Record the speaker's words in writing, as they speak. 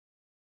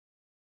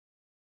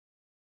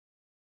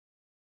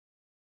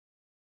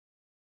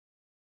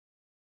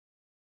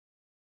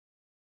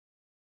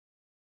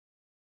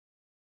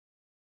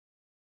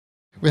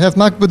We have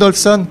Marc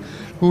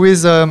who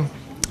is a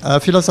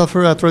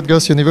philosopher at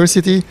Rutgers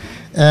University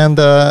and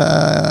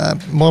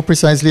more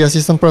precisely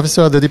assistant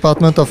professor at the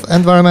Department of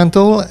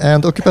Environmental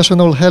and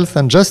Occupational Health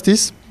and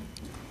Justice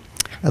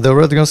at the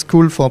Rutgers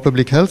School for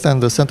Public Health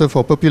and the Center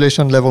for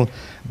Population Level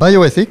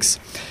Bioethics,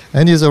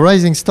 and he's a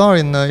rising star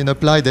in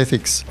applied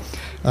ethics.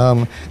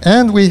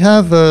 And we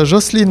have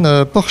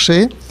Jocelyne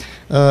Porcher,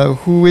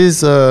 who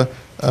is a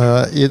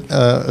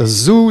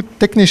zoo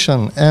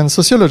technician and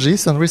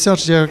sociologist and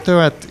research director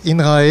at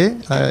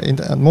INRAE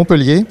in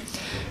Montpellier.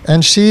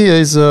 And she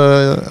is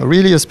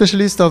really a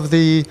specialist of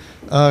the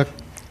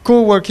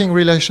co-working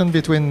relation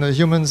between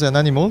humans and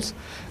animals,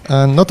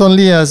 not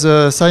only as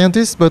a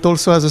scientist, but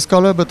also as a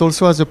scholar, but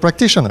also as a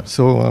practitioner.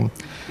 So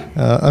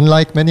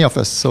unlike many of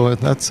us, so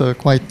that's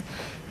quite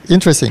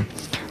interesting.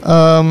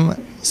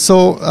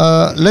 So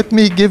let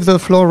me give the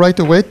floor right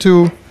away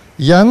to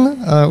Jan,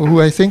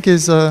 who I think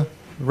is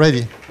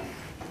ready.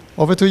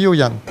 Over to you,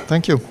 Jan.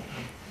 Thank you.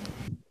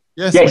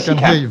 Yes, we can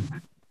hear you.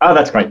 Oh,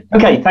 that's great.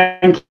 Okay,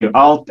 thank you.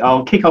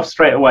 I'll kick off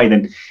straight away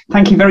then.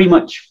 Thank you very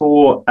much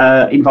for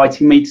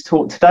inviting me to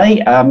talk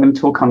today. I'm going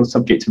to talk on the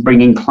subject of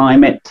bringing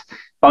climate,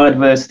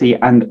 biodiversity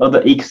and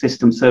other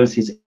ecosystem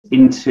services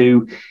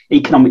into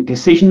economic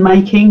decision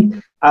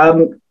making.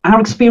 Our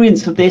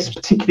experience of this,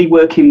 particularly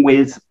working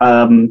with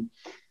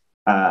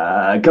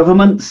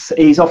governments,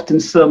 is often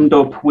summed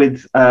up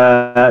with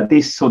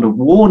this sort of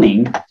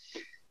warning.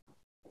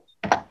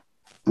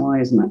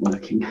 Why isn't that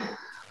working?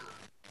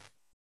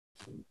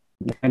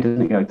 Why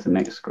doesn't it go to the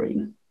next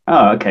screen?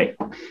 Oh, okay.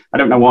 I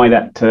don't know why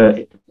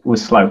that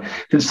was slow.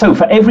 So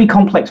for every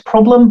complex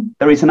problem,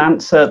 there is an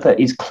answer that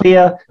is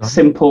clear,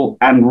 simple,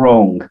 and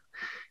wrong.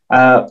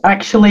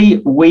 Actually,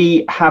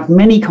 we have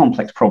many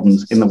complex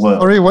problems in the world.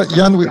 Sorry,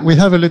 Jan, we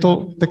have a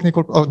little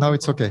technical... Oh, now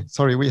it's okay.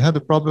 Sorry, we had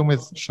a problem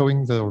with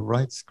showing the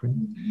right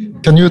screen.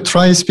 Can you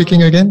try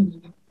speaking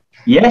again?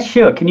 Yes,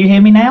 sure. Can you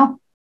hear me now?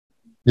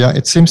 Yeah,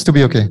 it seems to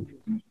be okay.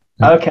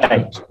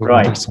 Okay,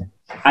 right.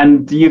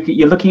 And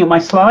you're looking at my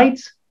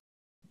slides?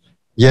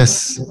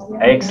 Yes.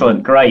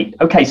 Excellent, great.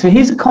 Okay, so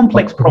here's a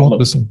complex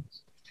problem.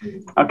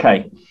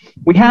 Okay,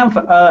 we have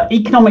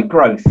economic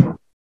growth,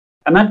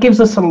 and that gives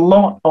us a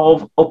lot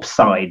of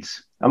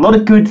upsides, a lot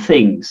of good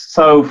things.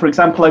 So, for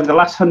example, over the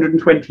last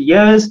 120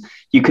 years,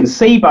 you can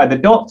see by the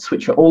dots,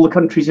 which are all the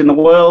countries in the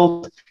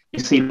world, you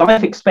see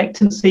life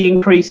expectancy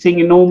increasing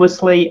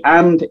enormously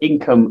and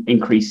income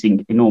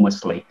increasing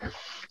enormously.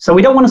 So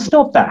we don't want to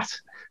stop that.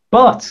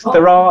 But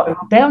there are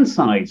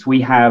downsides. We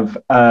have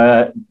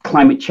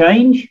climate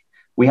change,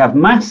 we have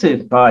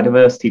massive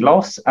biodiversity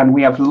loss, and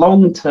we have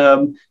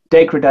long-term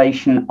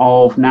degradation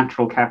of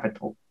natural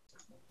capital.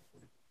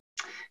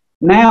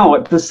 Now,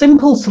 the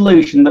simple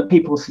solution that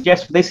people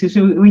suggest for this is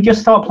we just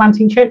start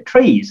planting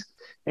trees.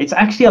 It's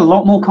actually a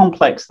lot more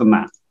complex than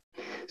that.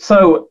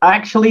 So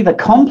actually, the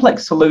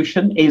complex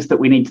solution is that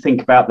we need to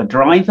think about the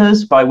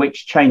drivers by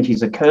which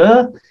changes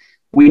occur.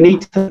 We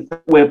need to think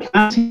that we're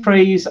planting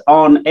trees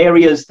on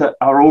areas that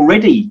are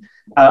already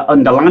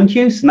under land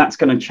use, and that's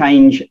going to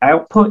change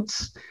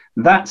outputs.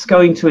 That's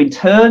going to in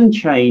turn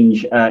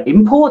change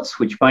imports,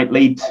 which might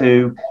lead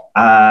to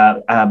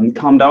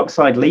carbon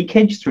dioxide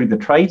leakage through the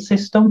trade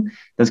system.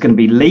 There's going to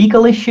be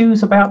legal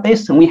issues about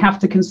this, and we have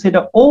to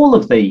consider all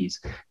of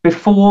these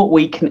before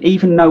we can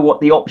even know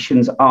what the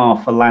options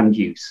are for land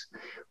use.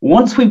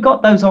 Once we've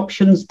got those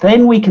options,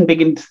 then we can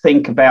begin to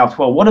think about,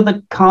 well, what are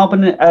the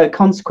carbon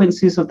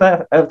consequences of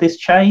this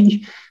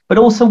change? But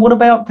also, what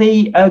about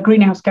the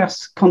greenhouse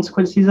gas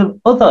consequences of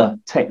other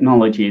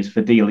technologies for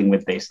dealing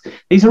with this?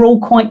 These are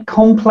all quite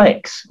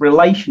complex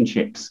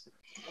relationships.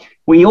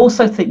 We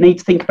also need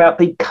to think about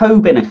the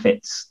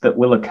co-benefits that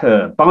will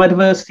occur.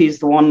 Biodiversity is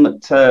the one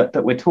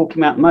that we're talking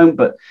about at the moment,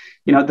 but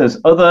there's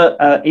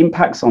other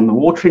impacts on the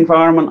water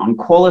environment, on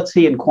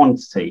quality and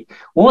quantity.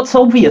 What's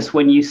obvious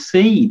when you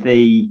see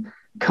the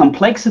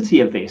complexity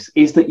of this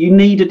is that you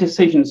need a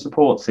decision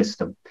support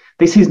system.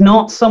 This is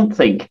not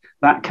something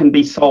that can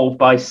be solved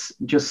by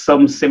just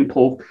some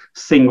simple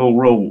single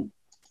rule.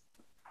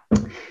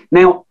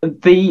 Now,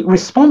 the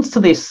response to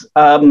this,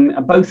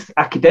 both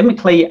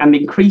academically and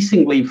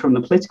increasingly from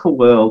the political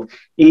world,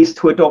 is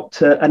to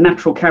adopt a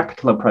natural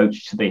capital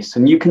approach to this.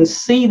 And you can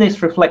see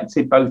this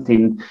reflected both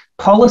in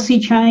policy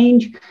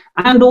change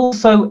and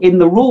also in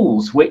the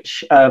rules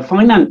which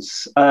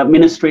finance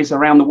ministries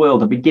around the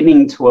world are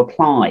beginning to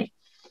apply.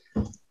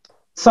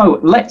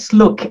 So let's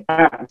look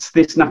at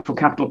this natural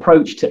capital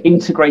approach to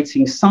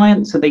integrating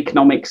science and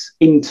economics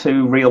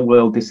into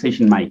real-world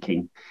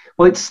decision-making.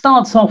 Well, it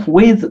starts off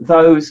with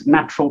those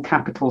natural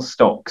capital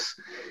stocks.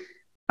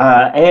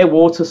 Air,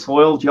 water,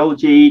 soil,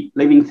 geology,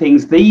 living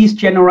things, these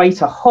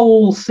generate a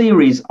whole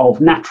series of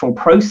natural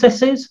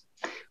processes,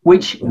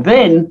 which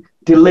then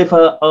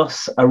deliver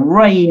us a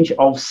range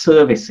of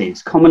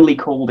services, commonly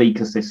called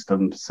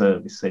ecosystem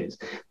services.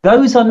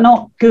 Those are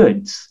not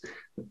goods.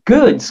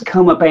 Goods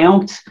come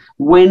about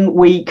when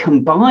we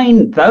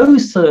combine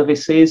those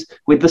services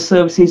with the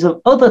services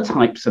of other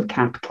types of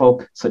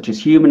capital, such as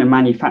human and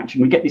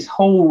manufacturing. We get this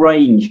whole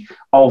range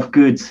of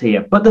goods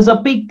here. But there's a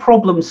big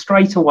problem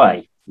straight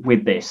away.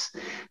 with this.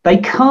 They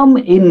come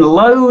in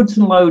loads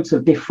and loads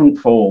of different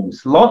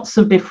forms, lots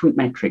of different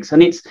metrics,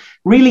 and it's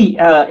really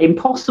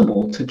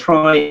impossible to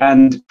try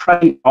and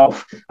trade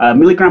off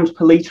milligrams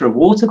per litre of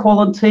water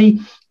quality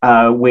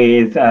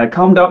with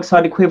carbon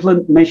dioxide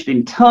equivalent measured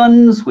in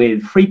tonnes,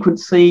 with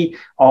frequency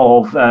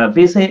of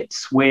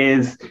visits,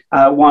 with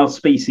wild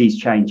species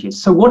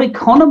changes. So what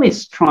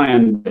economists try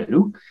and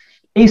do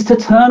is to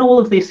turn all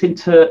of this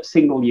into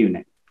single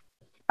unit.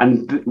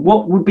 And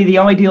what would be the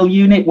ideal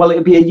unit? Well, it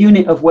would be a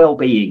unit of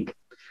well-being.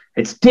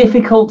 It's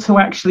difficult to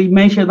actually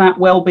measure that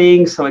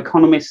well-being, so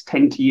economists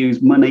tend to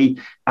use money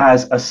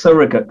as a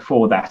surrogate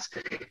for that.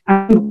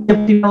 And we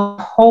have developed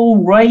a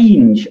whole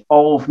range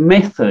of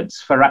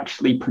methods for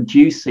actually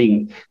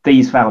producing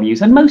these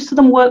values, and most of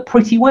them work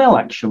pretty well,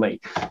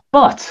 actually.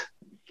 But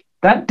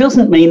that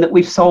doesn't mean that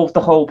we've solved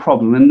the whole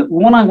problem. And the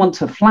one I want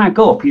to flag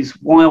up is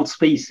wild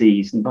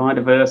species and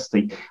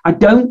biodiversity. I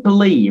don't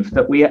believe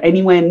that we are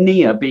anywhere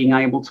near being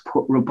able to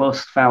put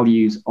robust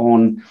values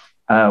on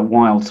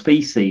wild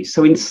species.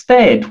 So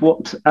instead,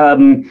 what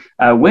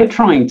we're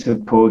trying to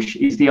push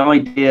is the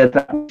idea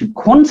that we should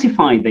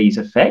quantify these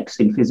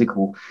effects in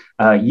physical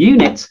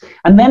units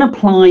and then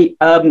apply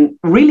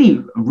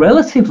really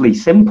relatively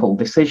simple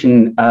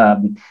decision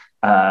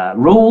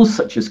rules,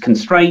 such as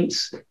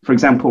constraints, for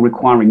example,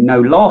 requiring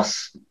no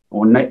loss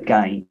or net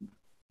gain.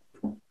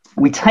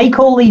 We take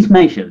all these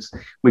measures,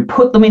 we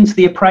put them into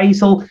the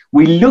appraisal,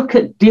 we look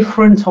at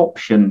different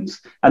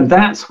options, and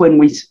that's when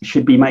we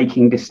should be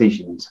making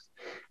decisions.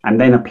 And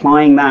then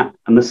applying that,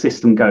 and the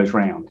system goes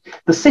round.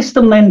 The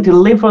system then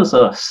delivers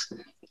us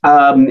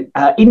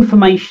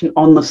information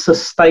on the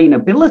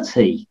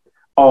sustainability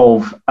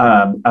of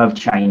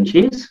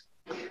changes,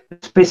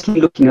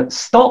 especially looking at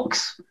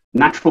stocks,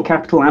 natural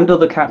capital and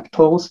other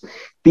capitals,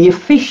 the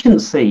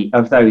efficiency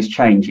of those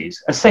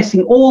changes,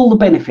 assessing all the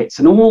benefits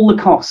and all the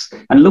costs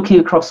and looking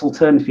across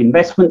alternative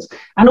investments,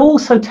 and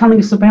also telling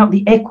us about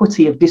the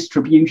equity of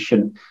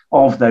distribution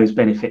of those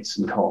benefits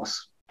and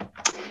costs.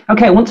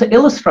 Okay, I want to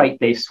illustrate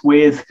this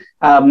with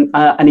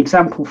an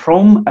example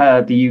from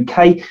the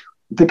UK.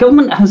 The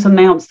government has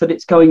announced that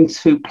it's going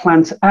to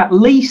plant at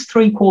least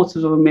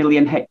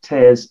 750,000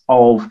 hectares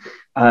of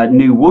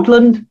new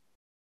woodland.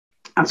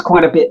 That's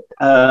quite a bit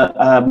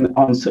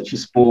on such a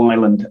small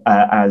island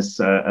as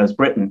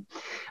Britain.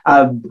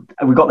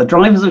 We've got the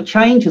drivers of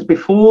change as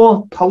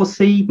before,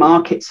 policy,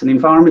 markets and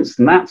environments,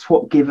 and that's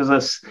what gives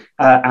us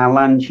our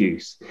land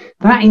use.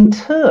 That in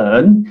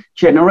turn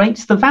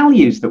generates the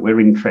values that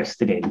we're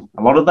interested in.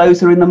 A lot of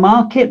those are in the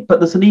market, but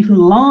there's an even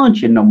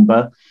larger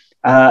number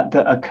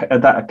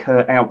that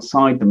occur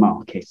outside the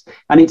market.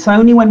 And it's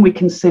only when we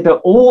consider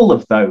all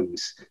of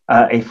those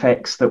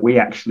effects that we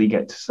actually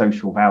get to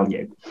social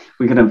value.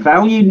 We're going to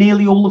value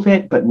nearly all of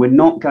it, but we're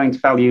not going to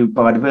value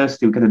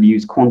biodiversity. We're going to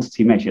use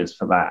quantity measures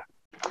for that.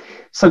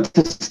 So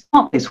to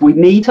start this, we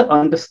need to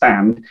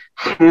understand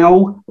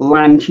how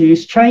land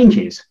use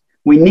changes.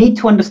 We need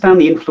to understand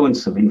the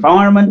influence of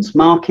environments,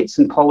 markets,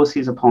 and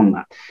policies upon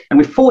that. And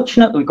we're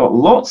fortunate that we've got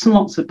lots and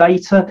lots of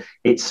data.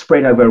 It's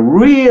spread over a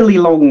really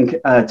long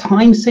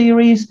time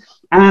series,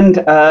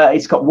 and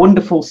it's got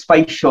wonderful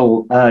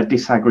spatial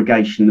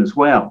disaggregation as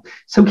well.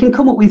 So we can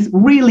come up with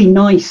really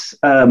nice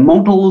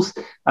models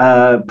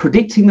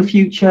predicting the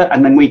future,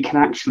 and then we can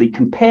actually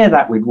compare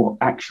that with what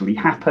actually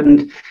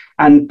happened,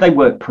 and they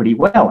work pretty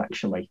well,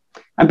 actually.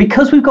 And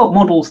because we've got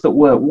models that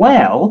work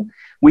well,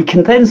 we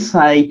can then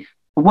say,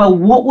 well,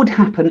 what would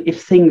happen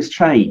if things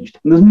changed?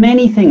 And there's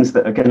many things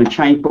that are going to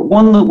change, but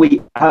one that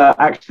we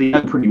actually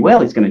know pretty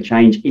well is going to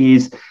change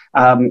is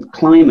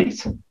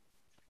climate.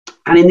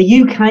 And in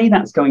the UK,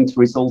 that's going to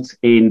result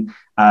in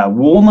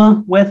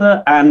warmer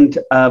weather and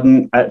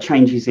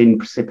changes in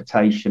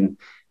precipitation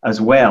as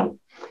well.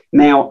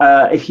 Now,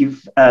 if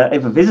you've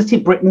ever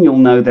visited Britain, you'll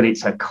know that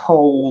it's a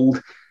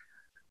cold,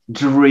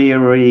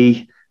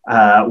 dreary,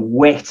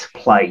 wet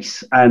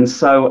place. And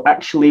so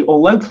actually,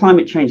 although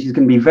climate change is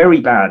going to be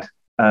very bad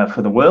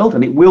for the world,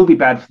 and it will be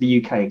bad for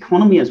the UK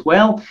economy as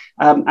well,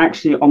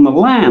 actually on the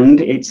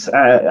land, it's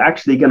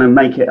actually going to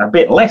make it a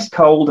bit less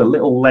cold, a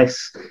little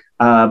less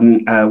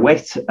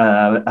wet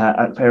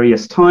at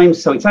various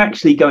times. So it's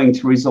actually going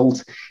to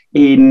result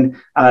in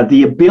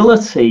the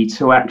ability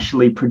to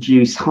actually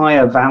produce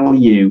higher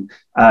value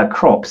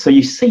crops. So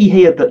you see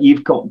here that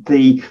you've got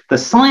the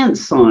science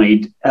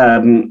side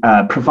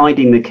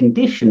providing the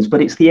conditions,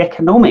 but it's the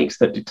economics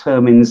that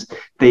determines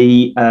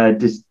the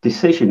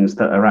decisions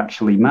that are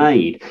actually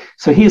made.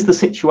 So here's the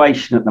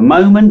situation at the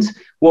moment.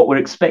 What we're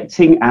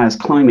expecting as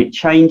climate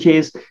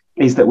changes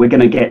is that we're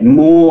going to get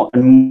more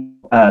and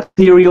more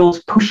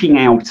cereals pushing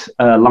out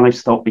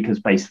livestock, because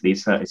basically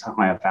it's a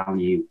higher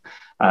value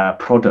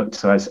product.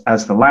 So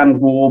as the land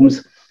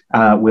warms,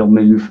 we'll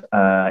move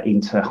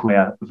into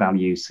higher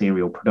value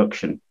cereal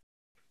production.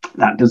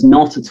 That does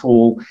not at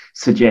all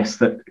suggest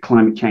that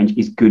climate change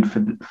is good for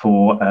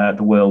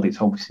the world.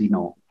 It's obviously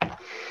not.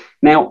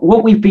 Now,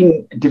 what we've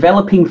been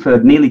developing for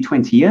nearly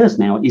 20 years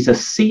now is a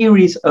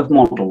series of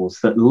models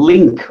that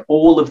link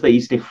all of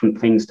these different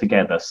things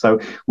together. So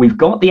we've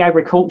got the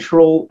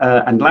agricultural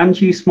and land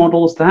use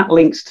models that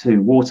links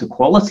to water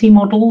quality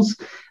models,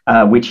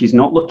 which is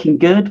not looking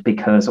good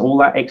because all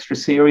that extra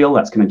cereal,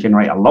 that's going to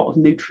generate a lot of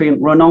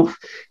nutrient runoff,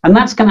 and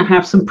that's going to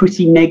have some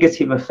pretty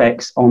negative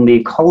effects on the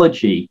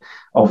ecology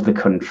of the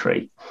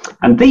country.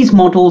 And these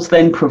models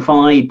then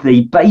provide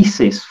the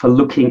basis for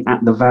looking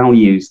at the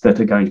values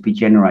that are going to be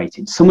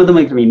generated. Some of them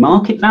are going to be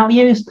market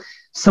values,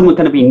 some are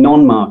going to be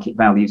non-market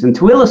values. And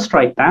to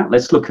illustrate that,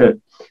 let's look at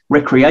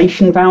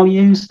recreation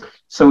values.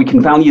 So we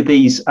can value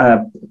these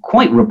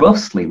quite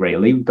robustly,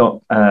 really. We've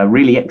got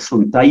really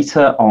excellent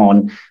data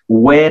on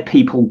where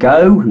people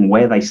go and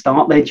where they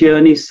start their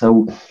journeys.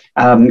 So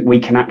we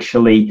can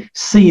actually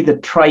see the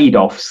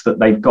trade-offs that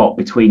they've got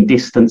between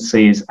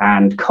distances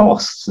and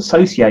costs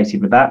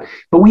associated with that.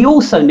 But we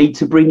also need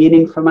to bring in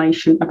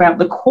information about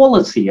the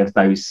quality of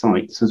those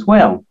sites as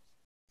well,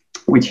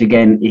 which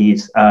again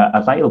is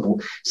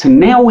available. So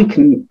now we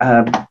can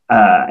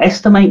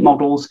estimate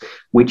models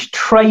which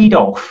trade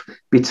off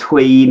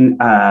between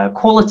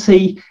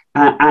quality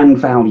and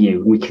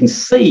value. We can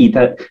see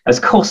that as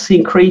costs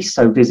increase,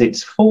 so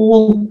visits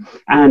fall,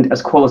 and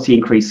as quality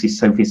increases,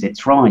 so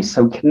visits rise.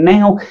 So we can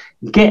now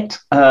get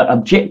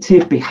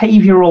objective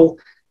behavioural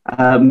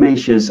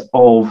measures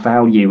of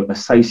value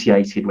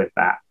associated with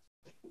that.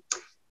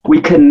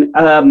 We can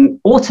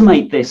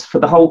automate this for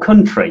the whole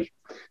country.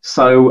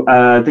 So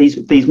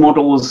these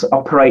models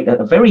operate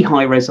at a very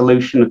high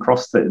resolution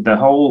across the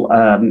whole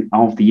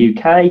of the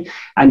UK,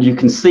 and you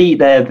can see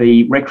there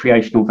the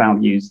recreational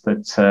values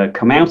that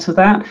come out of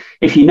that.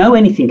 If you know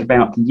anything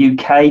about the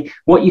UK,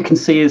 what you can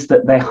see is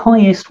that they're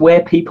highest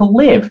where people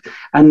live,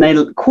 and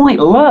they're quite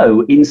low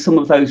in some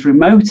of those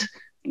remote,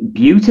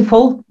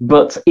 beautiful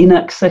but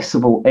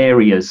inaccessible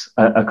areas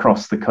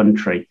across the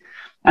country.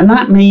 And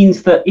that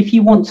means that if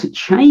you want to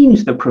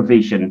change the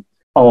provision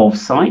of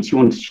sites, you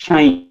want to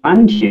change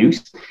land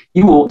use,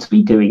 you ought to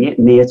be doing it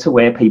near to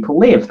where people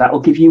live. That will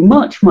give you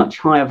much, much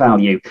higher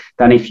value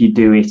than if you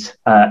do it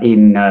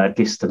in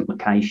distant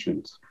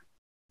locations.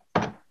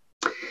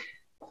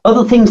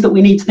 Other things that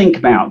we need to think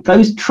about,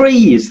 those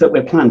trees that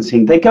we're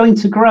planting, they're going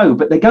to grow,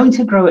 but they're going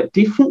to grow at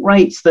different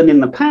rates than in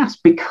the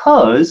past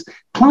because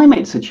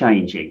climates are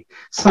changing.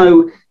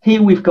 So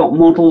here we've got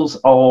models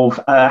of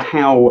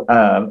how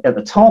at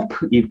the top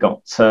you've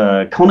got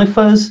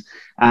conifers,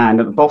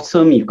 and at the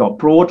bottom, you've got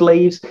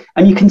broadleaves.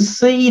 And you can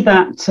see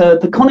that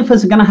the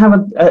conifers are going to have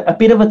a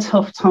bit of a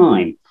tough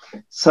time.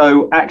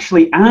 So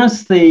actually,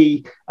 as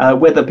the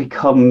weather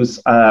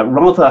becomes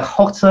rather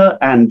hotter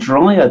and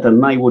drier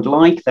than they would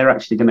like, they're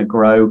actually going to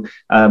grow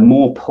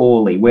more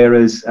poorly.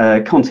 Whereas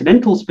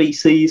continental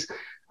species,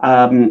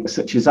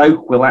 such as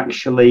oak, will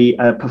actually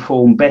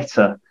perform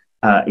better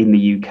in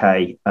the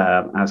UK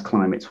as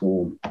climates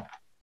warm.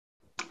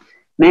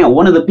 Now,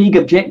 one of the big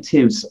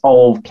objectives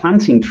of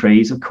planting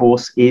trees, of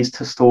course, is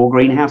to store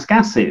greenhouse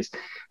gases.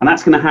 And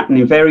that's going to happen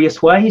in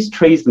various ways.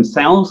 Trees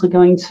themselves are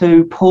going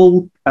to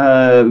pull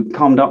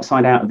carbon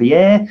dioxide out of the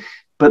air,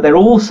 but they're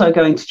also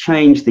going to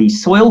change the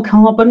soil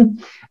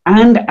carbon.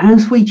 And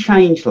as we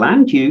change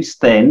land use,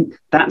 then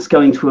that's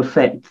going to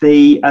affect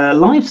the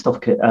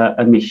livestock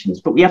emissions.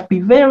 But we have to be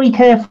very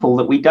careful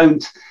that we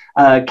don't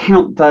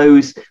count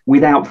those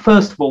without,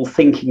 first of all,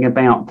 thinking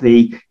about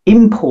the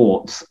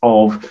imports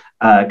of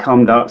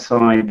carbon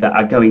dioxide that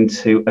are going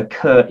to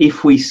occur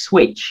if we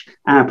switch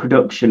our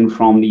production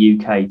from the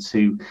UK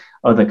to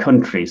other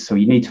countries. So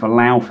you need to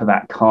allow for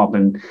that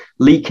carbon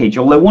leakage.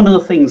 Although one of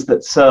the things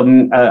that's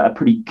a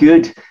pretty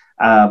good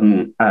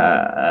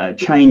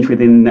change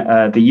within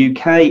the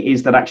UK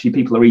is that actually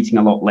people are eating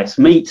a lot less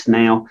meat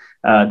now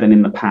than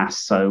in the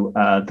past. So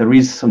there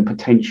is some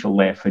potential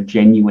there for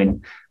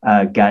genuine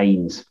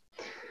gains.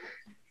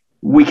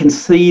 We can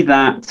see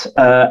that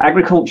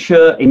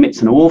agriculture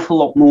emits an awful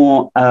lot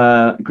more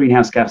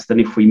greenhouse gas than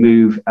if we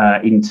move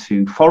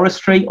into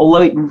forestry,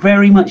 although it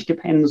very much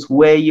depends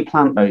where you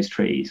plant those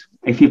trees.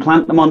 If you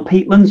plant them on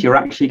peatlands, you're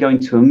actually going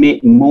to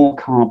emit more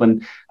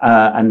carbon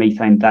and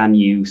methane than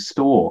you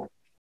store.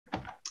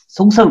 It's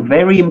also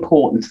very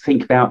important to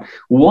think about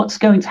what's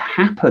going to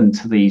happen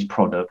to these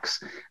products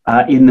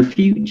in the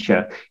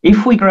future.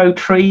 If we grow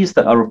trees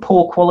that are of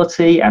poor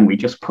quality and we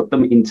just put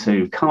them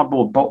into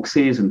cardboard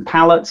boxes and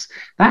pallets,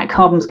 that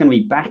carbon's going to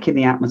be back in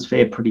the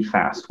atmosphere pretty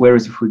fast.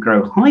 Whereas if we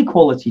grow high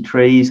quality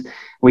trees,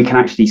 we can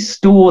actually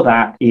store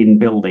that in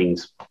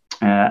buildings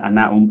and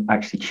that will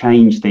actually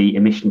change the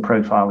emission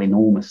profile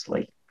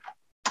enormously.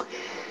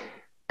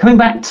 Coming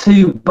back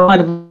to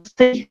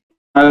biodiversity.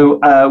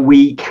 So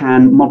we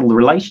can model the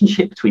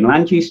relationship between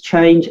land use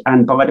change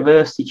and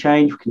biodiversity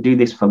change. We can do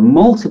this for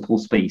multiple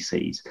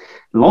species,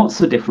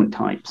 lots of different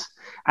types.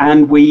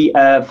 And we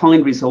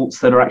find results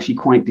that are actually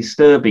quite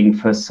disturbing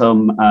for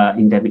some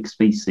endemic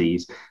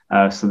species.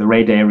 So the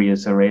red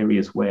areas are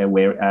areas where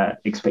we're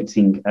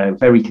expecting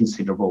very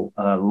considerable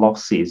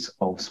losses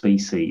of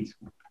species.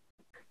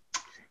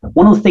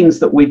 One of the things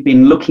that we've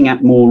been looking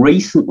at more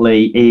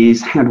recently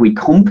is how do we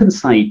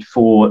compensate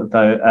for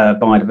the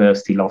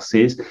biodiversity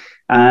losses.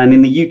 And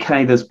in the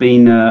UK, there's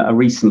been a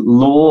recent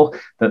law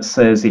that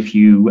says if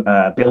you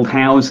build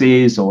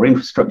houses or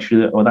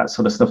infrastructure or that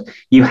sort of stuff,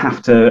 you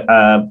have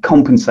to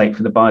compensate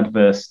for the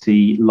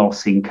biodiversity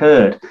loss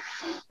incurred.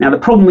 Now, the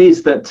problem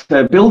is that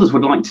builders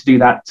would like to do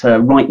that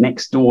right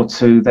next door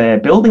to their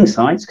building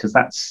sites because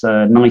that's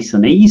nice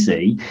and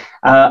easy.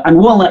 And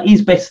while that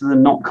is better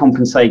than not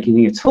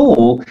compensating at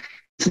all,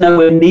 it's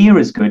nowhere near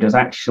as good as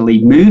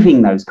actually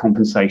moving those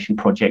compensation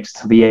projects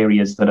to the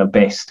areas that are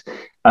best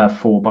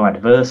for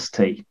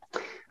biodiversity.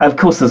 Of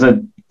course, there's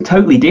a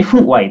totally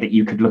different way that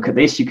you could look at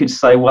this. You could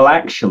say, well,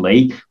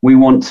 actually, we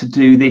want to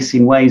do this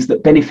in ways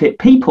that benefit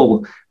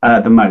people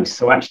the most.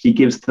 So actually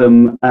gives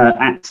them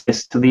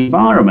access to the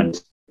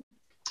environment.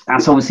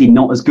 That's obviously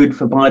not as good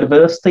for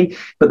biodiversity,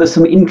 but there's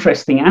some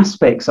interesting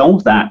aspects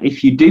of that.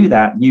 If you do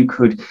that, you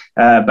could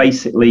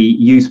basically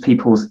use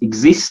people's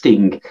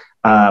existing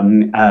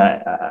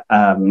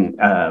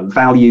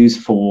values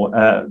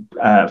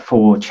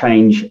for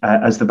change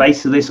as the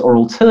base of this, or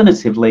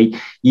alternatively,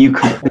 you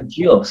could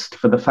adjust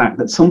for the fact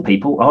that some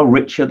people are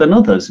richer than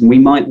others, and we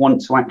might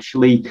want to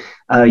actually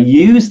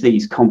use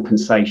these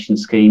compensation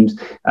schemes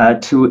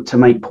to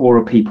make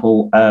poorer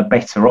people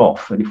better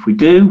off. And if we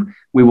do,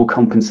 we will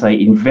compensate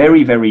in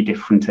very, very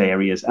different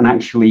areas and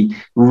actually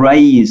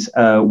raise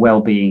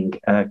well-being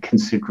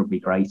considerably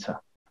greater.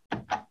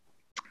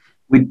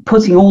 We're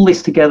putting all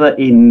this together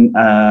in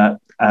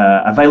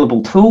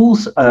available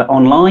tools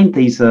online.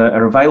 These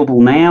are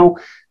available now.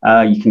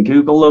 You can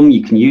Google them,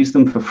 you can use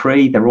them for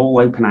free. They're all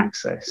open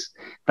access.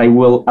 They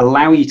will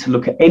allow you to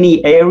look at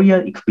any area.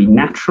 It could be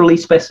naturally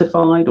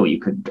specified, or you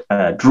could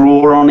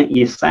draw on it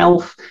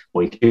yourself,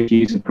 or you could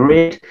use a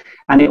grid.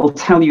 And it will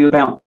tell you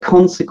about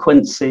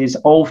consequences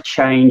of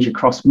change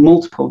across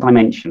multiple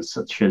dimensions,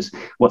 such as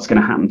what's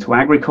going to happen to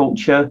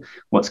agriculture,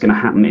 what's going to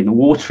happen in the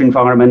water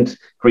environment,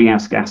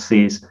 greenhouse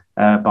gases,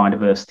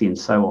 biodiversity, and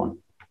so on.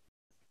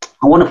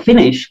 I want to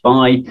finish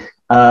by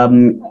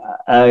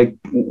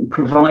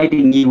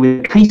providing you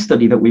with a case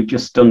study that we've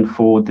just done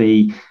for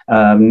the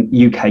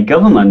UK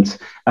government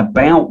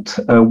about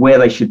where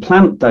they should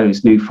plant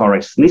those new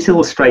forests. And this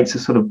illustrates a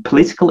sort of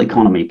political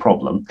economy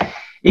problem.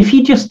 If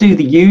you just do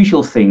the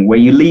usual thing where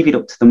you leave it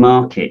up to the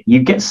market,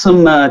 you get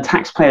some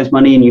taxpayers'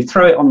 money and you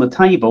throw it on the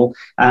table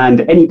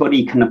and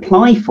anybody can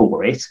apply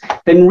for it,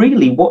 then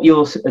really what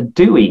you're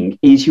doing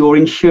is you're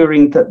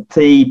ensuring that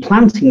the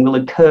planting will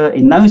occur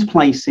in those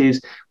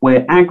places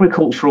where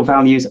agricultural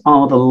values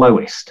are the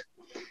lowest,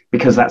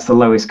 because that's the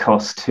lowest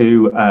cost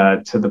to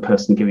the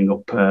person giving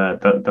up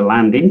the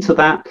land into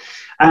that.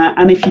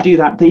 And if you do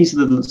that, these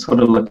are the sort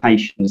of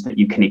locations that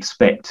you can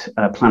expect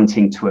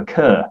planting to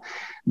occur.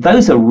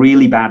 Those are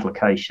really bad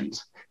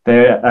locations.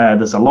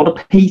 There's a lot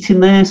of peat in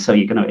there, so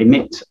you're going to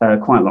emit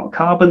quite a lot of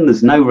carbon.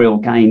 There's no real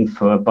gain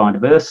for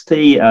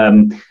biodiversity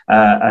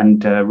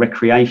and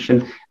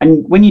recreation.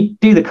 And when you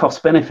do the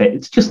cost benefit,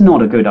 it's just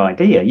not a good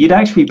idea. You'd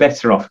actually be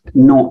better off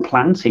not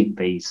planting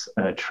these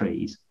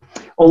trees.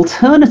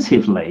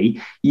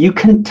 Alternatively, you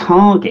can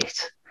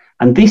target,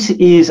 and this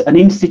is an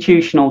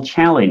institutional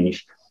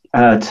challenge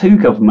to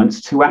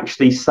governments to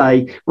actually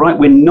say, right,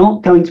 we're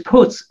not going to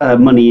put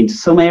money into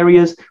some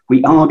areas,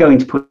 we are going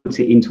to put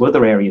it into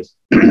other areas.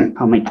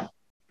 Pardon me.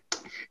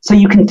 So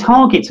you can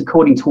target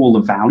according to all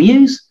the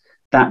values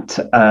that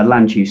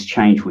land use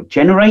change would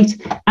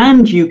generate,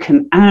 and you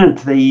can add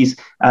these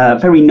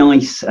very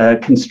nice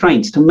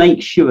constraints to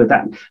make sure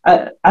that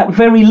at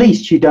very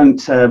least you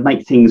don't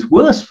make things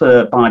worse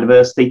for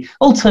biodiversity.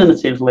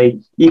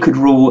 Alternatively, you could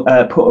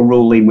put a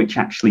rule in which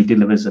actually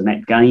delivers a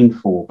net gain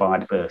for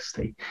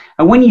biodiversity.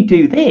 And when you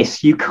do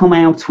this, you come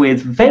out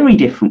with very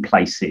different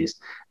places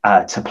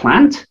to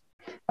plant.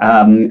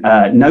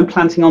 No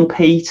planting on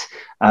peat,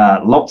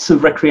 lots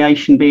of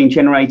recreation being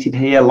generated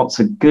here, lots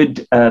of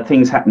good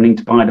things happening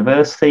to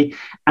biodiversity,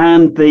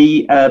 and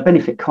the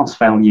benefit cost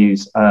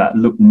values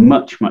look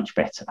much, much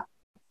better.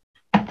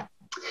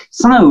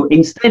 So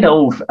instead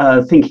of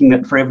thinking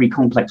that for every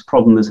complex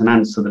problem there's an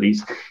answer that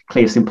is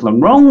clear, simple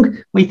and wrong,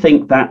 we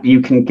think that you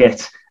can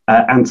get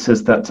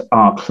answers that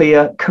are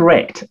clear,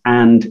 correct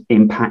and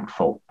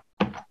impactful.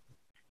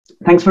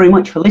 Thanks very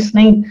much for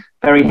listening.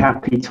 Very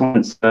happy to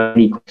answer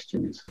any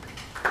questions.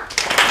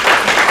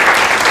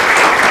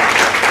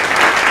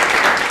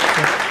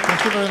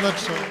 Thank you very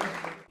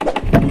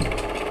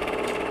much.